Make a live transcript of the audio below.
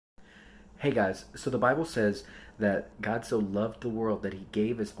Hey guys, so the Bible says that God so loved the world that he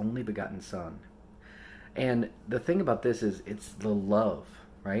gave his only begotten son. And the thing about this is it's the love,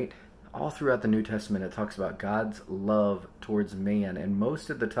 right? All throughout the New Testament it talks about God's love towards man, and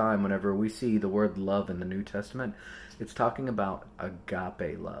most of the time whenever we see the word love in the New Testament, it's talking about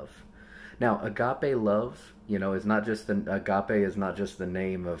agape love. Now, agape love, is not just agape is not just the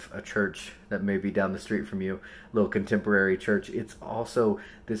name of a church that may be down the street from you, a little contemporary church. It's also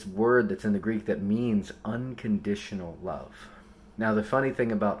this word that's in the Greek that means unconditional love. Now, the funny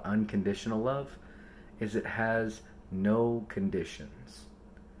thing about unconditional love is it has no conditions.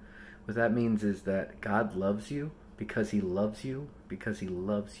 What that means is that God loves you because he loves you because he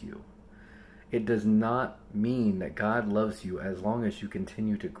loves you. It does not mean that God loves you as long as you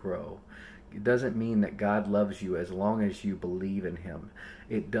continue to grow. It doesn't mean that God loves you as long as you believe in him.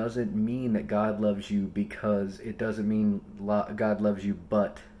 It doesn't mean that God loves you because it doesn't mean God loves you,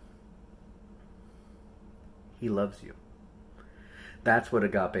 but he loves you. That's what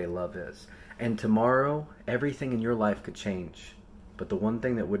agape love is. And tomorrow, everything in your life could change. But the one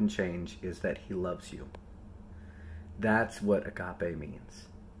thing that wouldn't change is that he loves you. That's what agape means.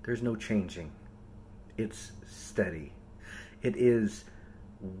 There's no changing. It's steady. It is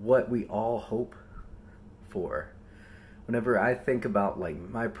what we all hope for. Whenever I think about like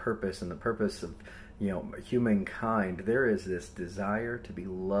my purpose and the purpose of humankind, there is this desire to be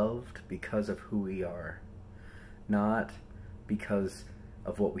loved because of who we are, not because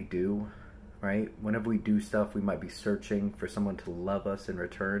of what we do, right? Whenever we do stuff, we might be searching for someone to love us in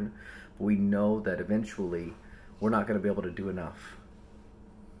return, but we know that eventually we're not going to be able to do enough.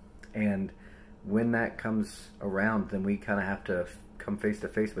 And when that comes around, then we kind of have to come face to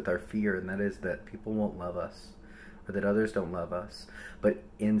face with our fear, and that is that people won't love us or that others don't love us. But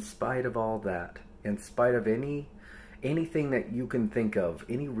in spite of all that, in spite of anything that you can think of,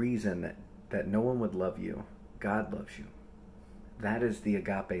 any reason that no one would love you, God loves you. That is the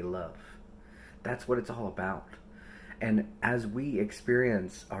agape love. That's what it's all about. And as we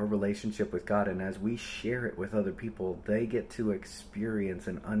experience our relationship with God and as we share it with other people, they get to experience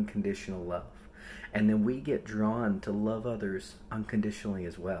an unconditional love. And then we get drawn to love others unconditionally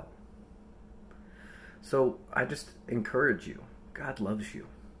as well. So I just encourage you. God loves you.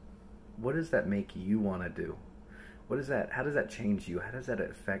 What does that make you want to do? How does that change you? How does that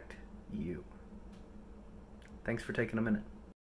affect you? Thanks for taking a minute.